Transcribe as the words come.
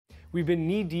We've been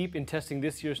knee-deep in testing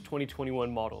this year's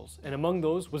 2021 models, and among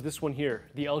those was this one here,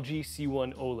 the LG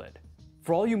C1 OLED.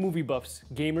 For all you movie buffs,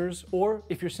 gamers, or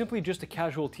if you're simply just a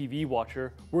casual TV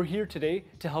watcher, we're here today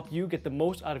to help you get the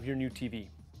most out of your new TV.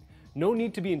 No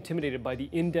need to be intimidated by the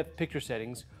in-depth picture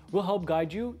settings. We'll help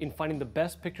guide you in finding the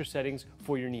best picture settings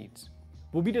for your needs.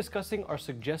 We'll be discussing our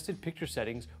suggested picture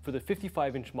settings for the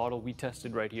 55-inch model we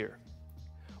tested right here.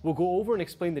 We'll go over and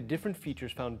explain the different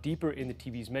features found deeper in the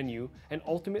TV's menu and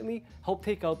ultimately help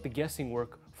take out the guessing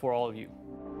work for all of you.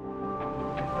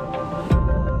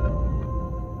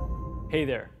 Hey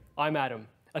there, I'm Adam,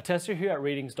 a tester here at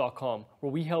Ratings.com,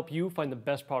 where we help you find the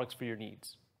best products for your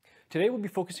needs. Today we'll be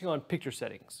focusing on picture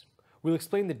settings. We'll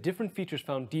explain the different features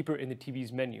found deeper in the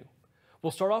TV's menu. We'll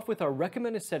start off with our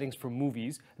recommended settings for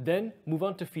movies, then move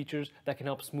on to features that can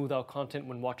help smooth out content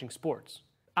when watching sports.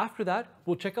 After that,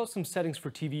 we'll check out some settings for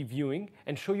TV viewing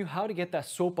and show you how to get that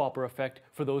soap opera effect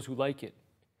for those who like it.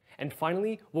 And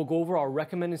finally, we'll go over our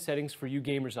recommended settings for you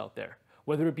gamers out there,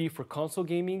 whether it be for console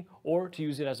gaming or to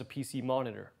use it as a PC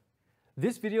monitor.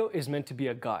 This video is meant to be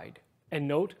a guide, and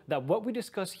note that what we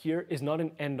discuss here is not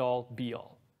an end-all,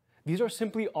 be-all. These are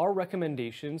simply our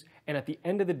recommendations, and at the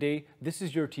end of the day, this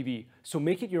is your TV, so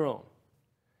make it your own.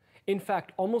 In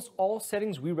fact, almost all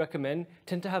settings we recommend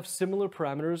tend to have similar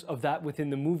parameters of that within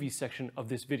the movies section of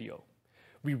this video.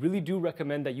 We really do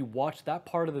recommend that you watch that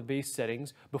part of the base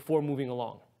settings before moving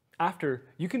along. After,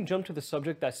 you can jump to the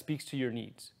subject that speaks to your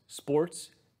needs: sports,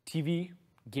 TV,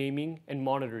 gaming, and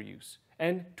monitor use,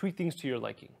 and tweak things to your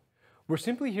liking. We're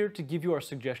simply here to give you our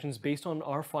suggestions based on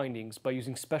our findings by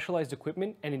using specialized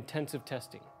equipment and intensive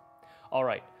testing.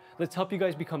 Alright, let's help you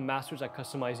guys become masters at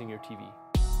customizing your TV.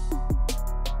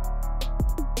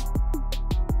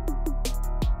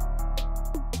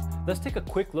 Let's take a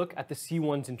quick look at the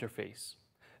C1's interface.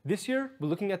 This year, we're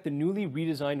looking at the newly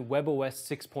redesigned WebOS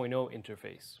 6.0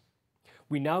 interface.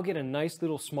 We now get a nice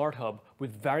little smart hub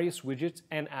with various widgets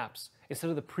and apps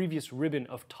instead of the previous ribbon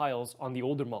of tiles on the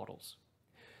older models.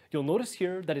 You'll notice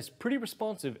here that it's pretty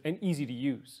responsive and easy to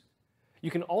use. You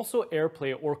can also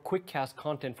AirPlay or quick-cast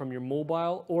content from your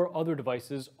mobile or other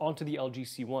devices onto the LG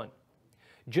C1.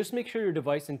 Just make sure your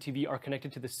device and TV are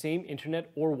connected to the same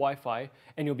internet or Wi-Fi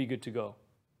and you'll be good to go.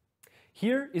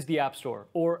 Here is the App Store,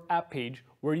 or App page,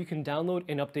 where you can download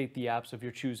and update the apps of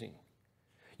your choosing.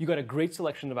 You got a great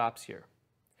selection of apps here.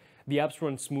 The apps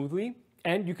run smoothly,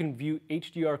 and you can view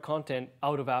HDR content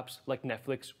out of apps like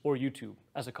Netflix or YouTube,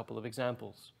 as a couple of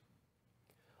examples.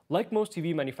 Like most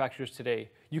TV manufacturers today,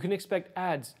 you can expect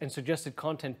ads and suggested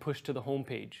content pushed to the home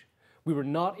page. We were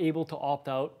not able to opt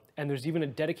out, and there's even a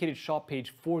dedicated shop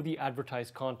page for the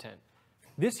advertised content.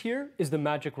 This here is the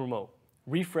Magic Remote,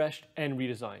 refreshed and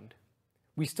redesigned.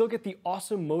 We still get the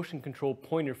awesome motion control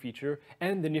pointer feature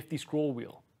and the nifty scroll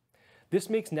wheel. This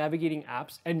makes navigating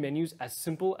apps and menus as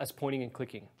simple as pointing and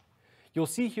clicking. You'll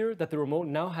see here that the remote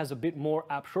now has a bit more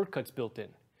app shortcuts built in.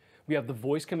 We have the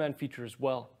voice command feature as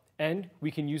well, and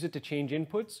we can use it to change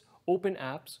inputs, open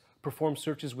apps, perform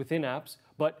searches within apps,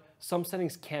 but some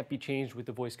settings can't be changed with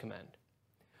the voice command.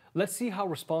 Let's see how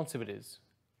responsive it is.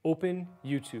 Open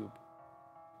YouTube.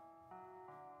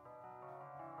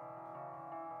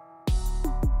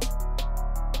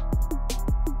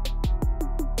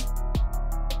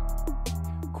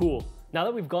 Cool. Now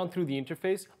that we've gone through the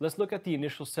interface, let's look at the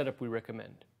initial setup we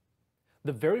recommend.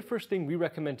 The very first thing we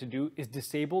recommend to do is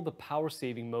disable the power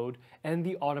saving mode and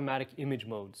the automatic image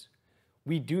modes.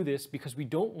 We do this because we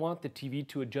don't want the TV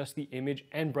to adjust the image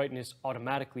and brightness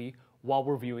automatically while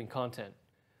we're viewing content.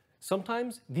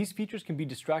 Sometimes these features can be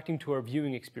distracting to our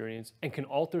viewing experience and can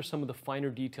alter some of the finer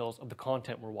details of the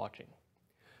content we're watching.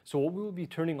 So what we will be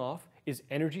turning off is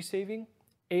energy saving,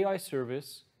 AI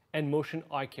service, and motion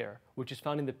eye care, which is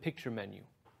found in the picture menu.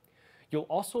 You'll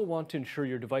also want to ensure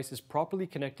your device is properly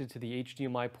connected to the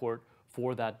HDMI port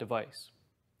for that device.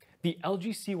 The LG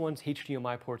C1's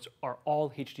HDMI ports are all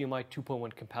HDMI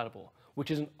 2.1 compatible,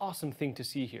 which is an awesome thing to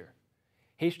see here.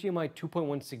 HDMI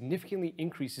 2.1 significantly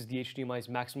increases the HDMI's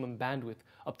maximum bandwidth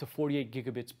up to 48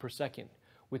 gigabits per second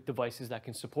with devices that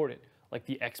can support it, like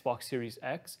the Xbox Series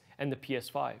X and the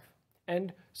PS5,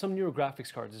 and some newer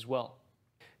graphics cards as well.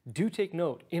 Do take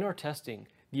note, in our testing,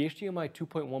 the HDMI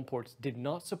 2.1 ports did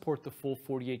not support the full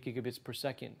 48 gigabits per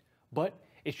second, but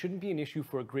it shouldn't be an issue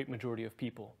for a great majority of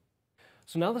people.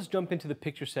 So now let's jump into the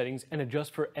picture settings and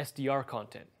adjust for SDR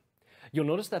content. You'll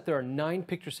notice that there are 9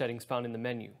 picture settings found in the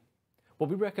menu.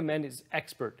 What we recommend is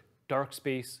Expert, Dark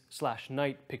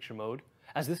Space/Night picture mode,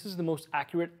 as this is the most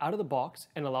accurate out of the box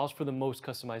and allows for the most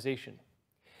customization.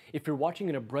 If you're watching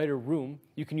in a brighter room,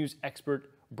 you can use Expert,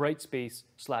 Bright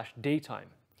Space/Daytime,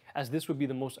 as this would be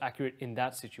the most accurate in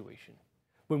that situation.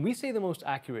 When we say the most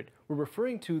accurate, we're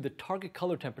referring to the target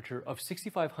color temperature of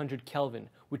 6500 Kelvin,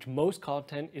 which most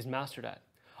content is mastered at,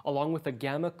 along with a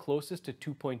gamma closest to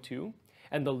 2.2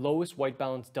 and the lowest white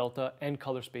balance delta and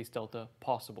color space delta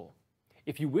possible.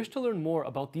 If you wish to learn more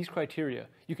about these criteria,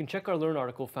 you can check our Learn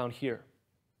article found here.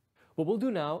 What we'll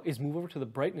do now is move over to the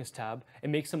Brightness tab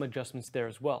and make some adjustments there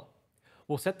as well.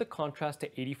 We'll set the contrast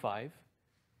to 85,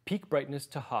 peak brightness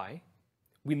to high.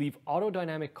 We leave auto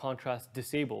dynamic contrast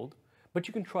disabled, but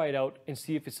you can try it out and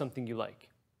see if it's something you like.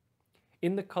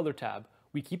 In the Color tab,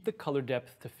 we keep the color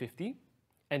depth to 50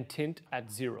 and tint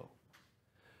at 0.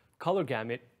 Color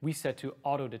gamut we set to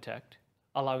auto detect,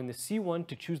 allowing the C1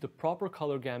 to choose the proper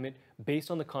color gamut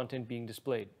based on the content being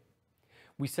displayed.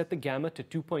 We set the gamma to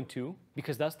 2.2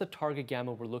 because that's the target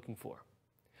gamma we're looking for.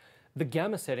 The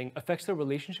gamma setting affects the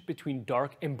relationship between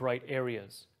dark and bright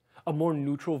areas. A more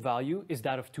neutral value is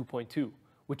that of 2.2,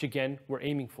 which again we're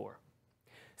aiming for.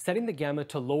 Setting the gamma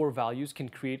to lower values can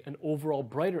create an overall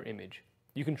brighter image.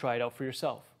 You can try it out for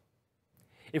yourself.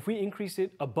 If we increase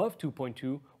it above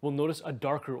 2.2, we'll notice a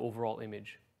darker overall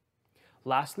image.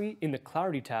 Lastly, in the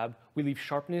Clarity tab, we leave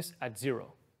sharpness at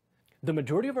 0. The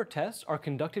majority of our tests are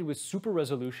conducted with super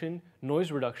resolution,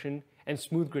 noise reduction, and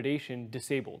smooth gradation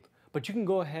disabled, but you can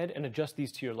go ahead and adjust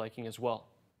these to your liking as well.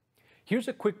 Here's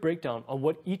a quick breakdown on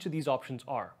what each of these options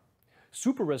are.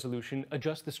 Super resolution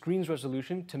adjusts the screen's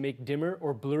resolution to make dimmer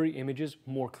or blurry images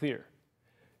more clear.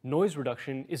 Noise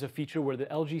reduction is a feature where the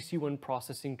LG C1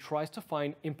 processing tries to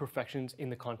find imperfections in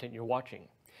the content you're watching,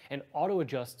 and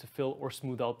auto-adjusts to fill or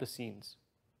smooth out the scenes.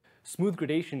 Smooth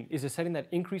gradation is a setting that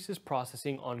increases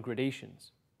processing on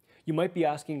gradations. You might be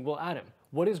asking, well Adam,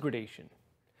 what is gradation?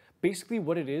 Basically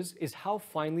what it is how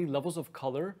finely levels of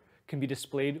color can be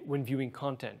displayed when viewing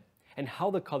content, and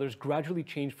how the colors gradually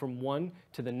change from one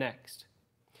to the next.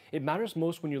 It matters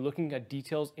most when you're looking at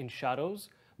details in shadows,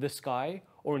 the sky,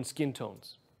 or in skin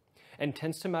tones, and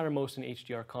tends to matter most in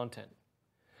HDR content.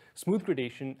 Smooth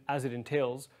gradation, as it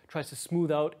entails, tries to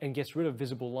smooth out and gets rid of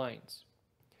visible lines.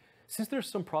 Since there's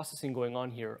some processing going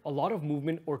on here, a lot of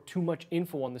movement or too much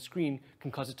info on the screen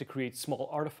can cause it to create small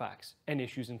artifacts and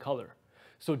issues in color.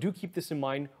 So do keep this in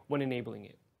mind when enabling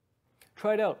it.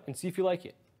 Try it out and see if you like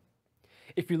it.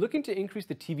 If you're looking to increase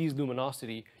the TV's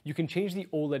luminosity, you can change the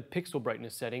OLED pixel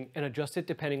brightness setting and adjust it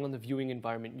depending on the viewing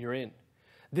environment you're in.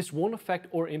 This won't affect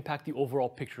or impact the overall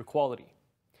picture quality.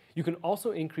 You can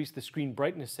also increase the screen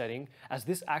brightness setting, as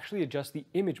this actually adjusts the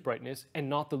image brightness and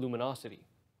not the luminosity.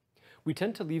 We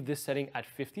tend to leave this setting at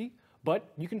 50,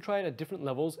 but you can try it at different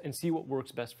levels and see what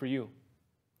works best for you.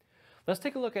 Let's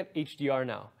take a look at HDR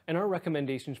now and our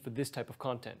recommendations for this type of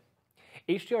content.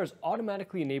 HDR is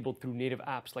automatically enabled through native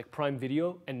apps like Prime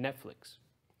Video and Netflix.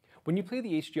 When you play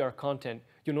the HDR content,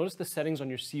 you'll notice the settings on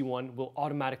your C1 will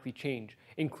automatically change,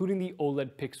 including the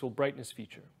OLED pixel brightness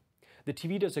feature. The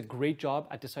TV does a great job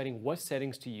at deciding what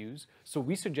settings to use, so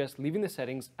we suggest leaving the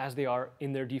settings as they are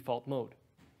in their default mode.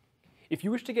 If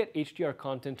you wish to get HDR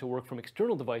content to work from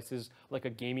external devices like a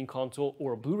gaming console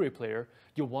or a Blu-ray player,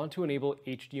 you'll want to enable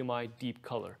HDMI Deep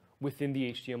Color within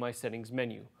the HDMI settings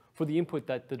menu for the input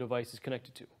that the device is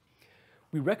connected to.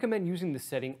 We recommend using this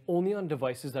setting only on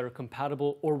devices that are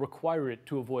compatible or require it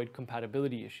to avoid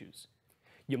compatibility issues.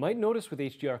 You might notice with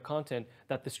HDR content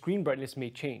that the screen brightness may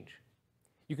change.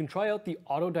 You can try out the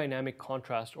auto dynamic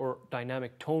contrast or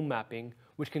dynamic tone mapping,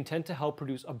 which can tend to help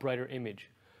produce a brighter image.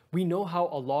 We know how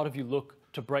a lot of you look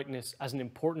to brightness as an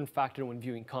important factor when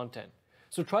viewing content,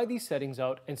 so try these settings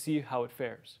out and see how it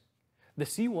fares. The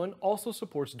C1 also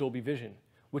supports Dolby Vision,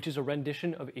 which is a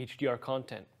rendition of HDR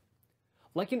content.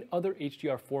 Like in other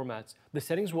HDR formats, the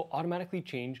settings will automatically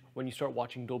change when you start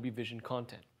watching Dolby Vision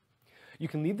content. You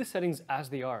can leave the settings as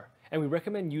they are, and we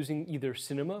recommend using either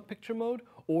Cinema Picture Mode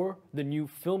or the new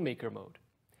Filmmaker mode.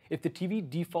 If the TV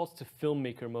defaults to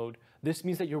Filmmaker mode, this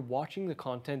means that you're watching the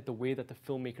content the way that the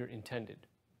filmmaker intended.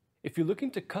 If you're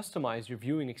looking to customize your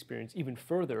viewing experience even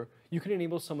further, you can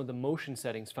enable some of the motion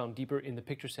settings found deeper in the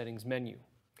picture settings menu.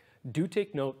 Do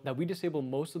take note that we disable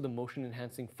most of the motion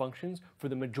enhancing functions for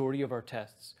the majority of our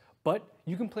tests, but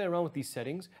you can play around with these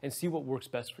settings and see what works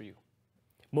best for you.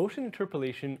 Motion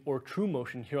interpolation or true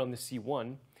motion here on the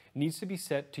C1 needs to be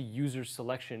set to user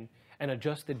selection and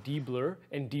adjust the de-blur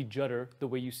and de-judder the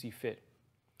way you see fit.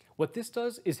 What this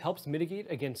does is helps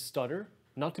mitigate against stutter,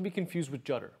 not to be confused with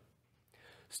judder.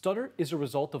 Stutter is a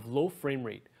result of low frame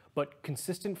rate, but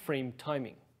consistent frame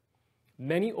timing.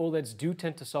 Many OLEDs do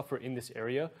tend to suffer in this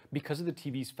area because of the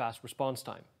TV's fast response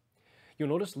time. You'll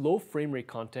notice low frame rate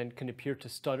content can appear to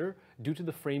stutter due to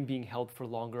the frame being held for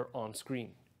longer on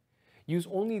screen. Use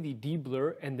only the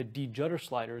de-blur and the de-judder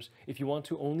sliders if you want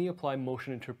to only apply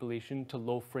motion interpolation to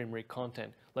low frame rate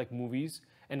content like movies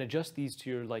and adjust these to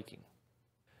your liking.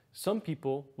 Some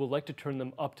people will like to turn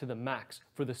them up to the max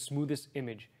for the smoothest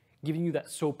image, giving you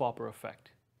that soap opera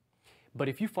effect. But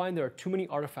if you find there are too many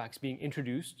artifacts being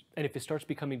introduced, and if it starts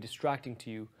becoming distracting to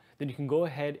you, then you can go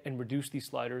ahead and reduce these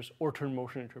sliders or turn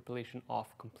motion interpolation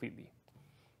off completely.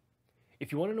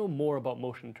 If you want to know more about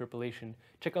motion interpolation,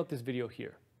 check out this video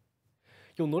here.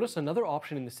 You'll notice another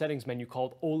option in the settings menu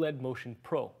called OLED Motion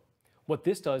Pro. What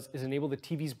this does is enable the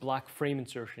TV's black frame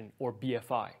insertion, or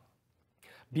BFI.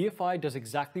 BFI does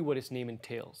exactly what its name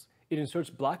entails. It inserts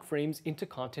black frames into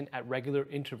content at regular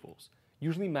intervals,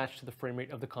 usually matched to the frame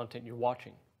rate of the content you're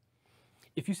watching.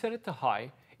 If you set it to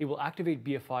high, it will activate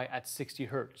BFI at 60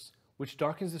 Hz, which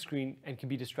darkens the screen and can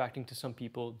be distracting to some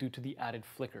people due to the added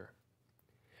flicker.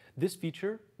 This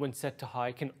feature, when set to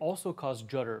high, can also cause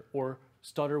judder or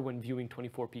stutter when viewing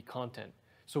 24p content,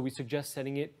 so we suggest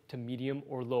setting it to medium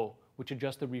or low, which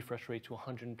adjusts the refresh rate to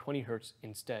 120 Hz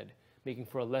instead, making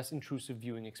for a less intrusive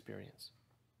viewing experience.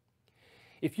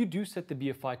 If you do set the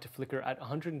BFI to flicker at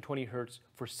 120 Hz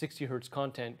for 60 Hz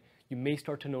content, you may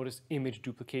start to notice image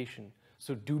duplication,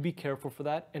 so do be careful for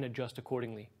that and adjust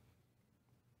accordingly.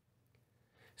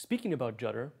 Speaking about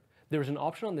judder, there is an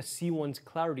option on the C1's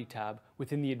Clarity tab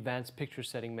within the Advanced Picture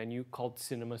Setting menu called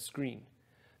Cinema Screen.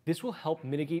 This will help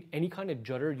mitigate any kind of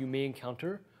judder you may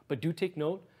encounter, but do take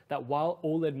note that while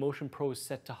OLED Motion Pro is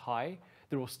set to high,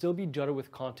 there will still be judder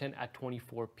with content at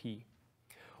 24p.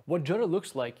 What judder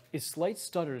looks like is slight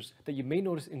stutters that you may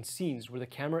notice in scenes where the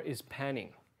camera is panning.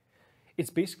 It's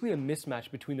basically a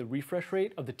mismatch between the refresh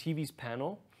rate of the TV's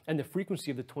panel and the frequency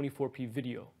of the 24p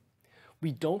video.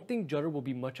 We don't think judder will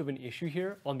be much of an issue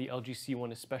here on the LG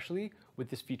C1, especially with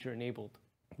this feature enabled.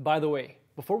 By the way,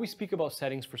 before we speak about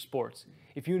settings for sports,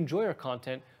 if you enjoy our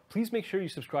content, please make sure you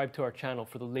subscribe to our channel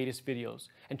for the latest videos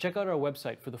and check out our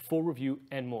website for the full review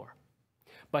and more.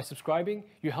 By subscribing,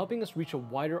 you're helping us reach a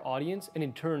wider audience and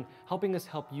in turn, helping us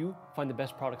help you find the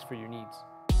best products for your needs.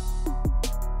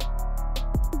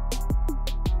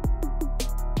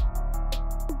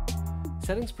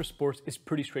 Settings for sports is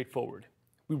pretty straightforward.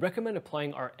 We recommend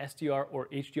applying our SDR or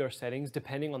HDR settings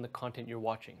depending on the content you're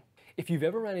watching. If you've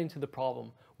ever ran into the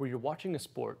problem where you're watching a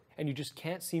sport and you just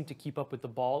can't seem to keep up with the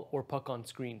ball or puck on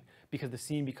screen because the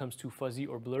scene becomes too fuzzy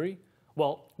or blurry,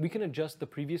 well, we can adjust the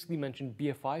previously mentioned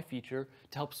BFI feature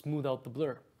to help smooth out the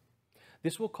blur.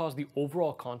 This will cause the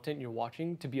overall content you're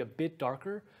watching to be a bit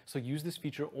darker, so use this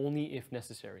feature only if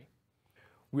necessary.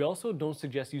 We also don't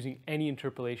suggest using any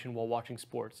interpolation while watching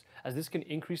sports, as this can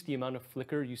increase the amount of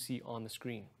flicker you see on the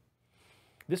screen.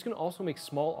 This can also make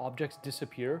small objects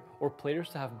disappear or players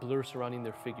to have blur surrounding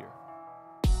their figure.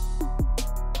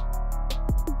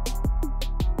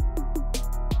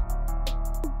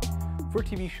 For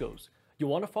TV shows, you'll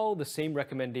want to follow the same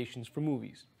recommendations for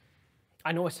movies.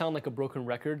 I know I sound like a broken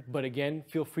record, but again,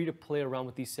 feel free to play around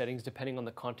with these settings depending on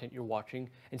the content you're watching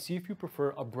and see if you prefer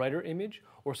a brighter image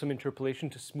or some interpolation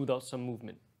to smooth out some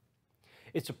movement.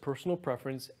 It's a personal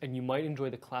preference and you might enjoy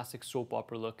the classic soap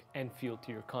opera look and feel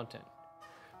to your content.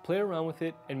 Play around with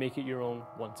it and make it your own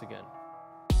once again.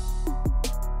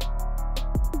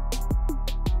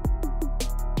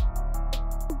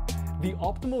 The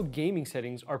optimal gaming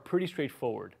settings are pretty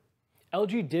straightforward.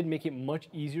 LG did make it much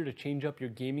easier to change up your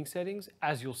gaming settings,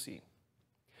 as you'll see.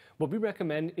 What we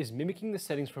recommend is mimicking the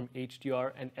settings from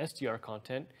HDR and SDR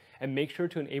content and make sure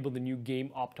to enable the new Game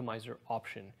Optimizer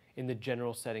option in the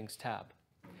General Settings tab.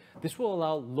 This will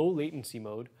allow low latency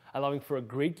mode, allowing for a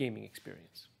great gaming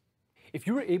experience. If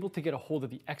you were able to get a hold of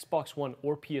the Xbox One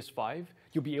or PS5,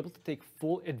 you'll be able to take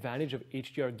full advantage of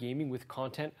HDR gaming with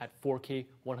content at 4K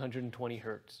 120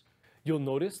 Hz. You'll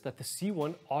notice that the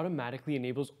C1 automatically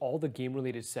enables all the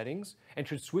game-related settings and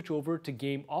should switch over to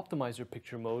Game Optimizer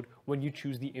picture mode when you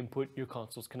choose the input your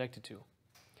console is connected to.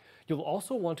 You'll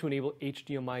also want to enable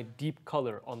HDMI deep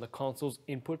color on the console's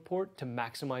input port to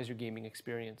maximize your gaming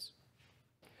experience.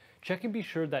 Check and be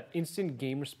sure that instant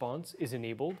game response is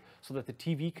enabled so that the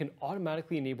TV can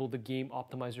automatically enable the Game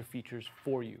Optimizer features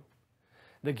for you.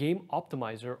 The Game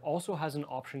Optimizer also has an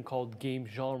option called Game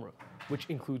Genre, which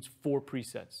includes 4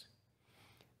 presets.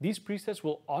 These presets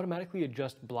will automatically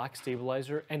adjust black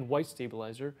stabilizer and white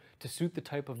stabilizer to suit the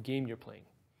type of game you're playing.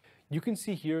 You can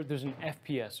see here there's an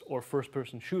FPS or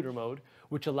first-person shooter mode,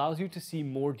 which allows you to see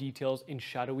more details in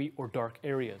shadowy or dark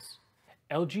areas.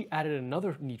 LG added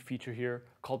another neat feature here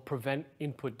called Prevent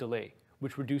Input Delay,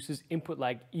 which reduces input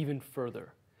lag even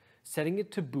further. Setting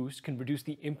it to boost can reduce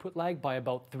the input lag by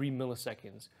about 3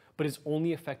 milliseconds, but is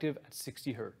only effective at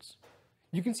 60 Hz.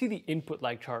 You can see the input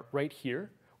lag chart right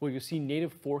here, where you'll see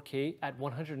native 4K at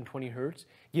 120 Hz,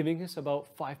 giving us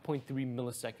about 5.3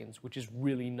 milliseconds, which is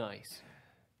really nice.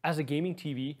 As a gaming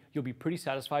TV, you'll be pretty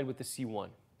satisfied with the C1.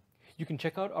 You can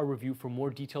check out our review for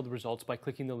more detailed results by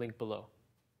clicking the link below.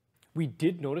 We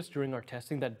did notice during our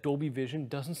testing that Dolby Vision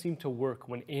doesn't seem to work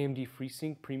when AMD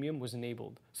FreeSync Premium was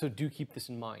enabled, so do keep this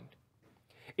in mind.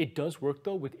 It does work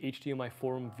though with HDMI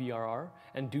 4 VRR,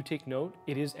 and do take note,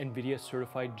 it is NVIDIA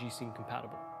certified G-Sync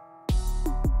compatible.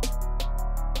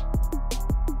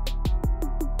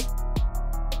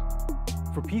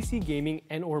 For PC gaming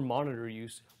and or monitor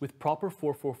use, with proper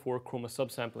 444 chroma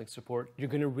subsampling support, you're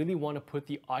going to really want to put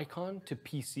the icon to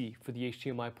PC for the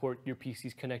HDMI port your PC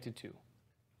is connected to.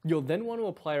 You'll then want to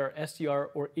apply our SDR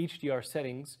or HDR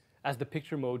settings as the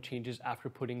picture mode changes after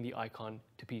putting the icon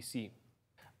to PC.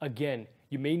 Again,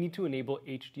 you may need to enable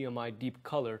HDMI deep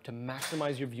color to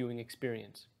maximize your viewing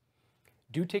experience.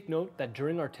 Do take note that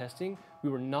during our testing, we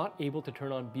were not able to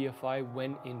turn on BFI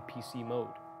when in PC mode.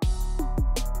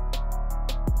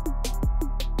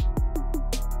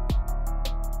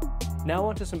 Now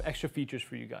onto some extra features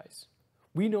for you guys.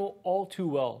 We know all too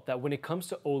well that when it comes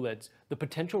to OLEDs, the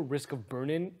potential risk of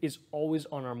burn-in is always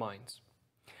on our minds.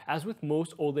 As with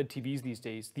most OLED TVs these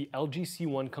days, the LG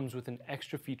C1 comes with an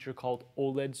extra feature called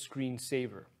OLED Screen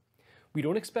Saver. We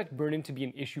don't expect burn-in to be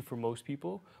an issue for most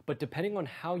people, but depending on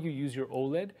how you use your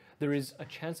OLED, there is a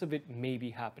chance of it may be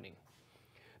happening.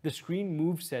 The Screen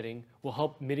Move setting will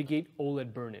help mitigate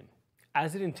OLED burn-in.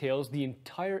 As it entails, the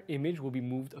entire image will be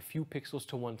moved a few pixels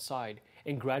to one side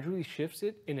and gradually shifts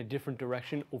it in a different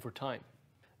direction over time.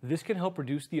 This can help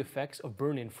reduce the effects of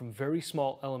burn-in from very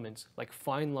small elements like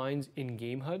fine lines in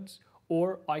game HUDs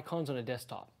or icons on a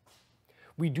desktop.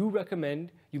 We do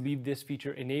recommend you leave this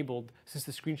feature enabled since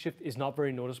the screen shift is not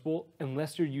very noticeable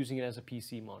unless you're using it as a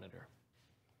PC monitor.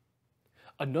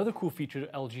 Another cool feature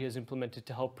LG has implemented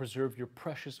to help preserve your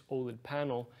precious OLED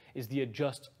panel is the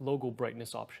Adjust Logo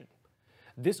Brightness option.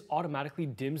 This automatically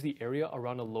dims the area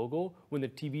around a logo when the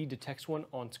TV detects one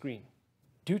on screen.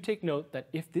 Do take note that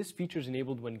if this feature is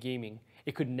enabled when gaming,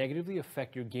 it could negatively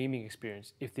affect your gaming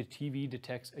experience if the TV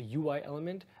detects a UI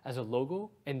element as a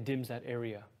logo and dims that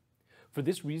area. For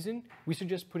this reason, we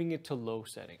suggest putting it to low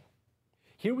setting.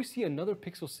 Here we see another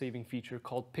pixel saving feature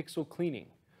called pixel cleaning.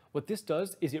 What this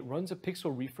does is it runs a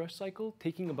pixel refresh cycle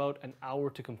taking about an hour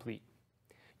to complete.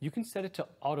 You can set it to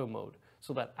auto mode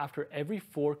so that after every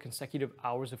 4 consecutive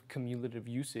hours of cumulative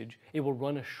usage, it will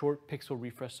run a short pixel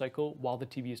refresh cycle while the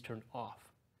TV is turned off.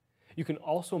 You can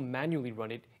also manually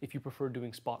run it if you prefer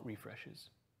doing spot refreshes.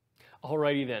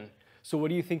 Alrighty then, so what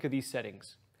do you think of these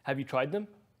settings? Have you tried them?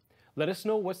 Let us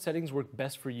know what settings work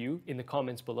best for you in the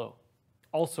comments below.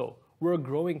 Also, we're a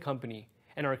growing company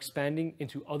and are expanding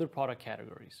into other product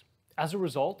categories. As a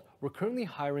result, we're currently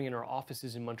hiring in our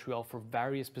offices in Montreal for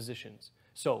various positions.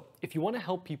 So, if you want to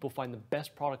help people find the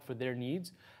best product for their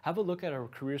needs, have a look at our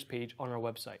careers page on our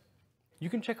website. You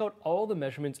can check out all the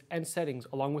measurements and settings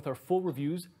along with our full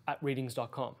reviews at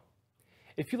ratings.com.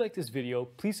 If you like this video,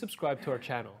 please subscribe to our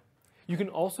channel. You can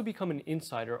also become an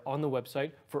insider on the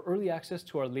website for early access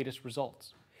to our latest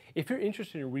results. If you're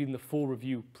interested in reading the full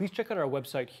review, please check out our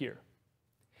website here.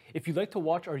 If you'd like to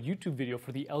watch our YouTube video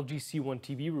for the LG C1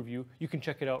 TV review, you can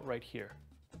check it out right here.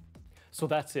 So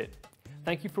that's it.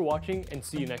 Thank you for watching and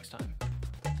see you next time.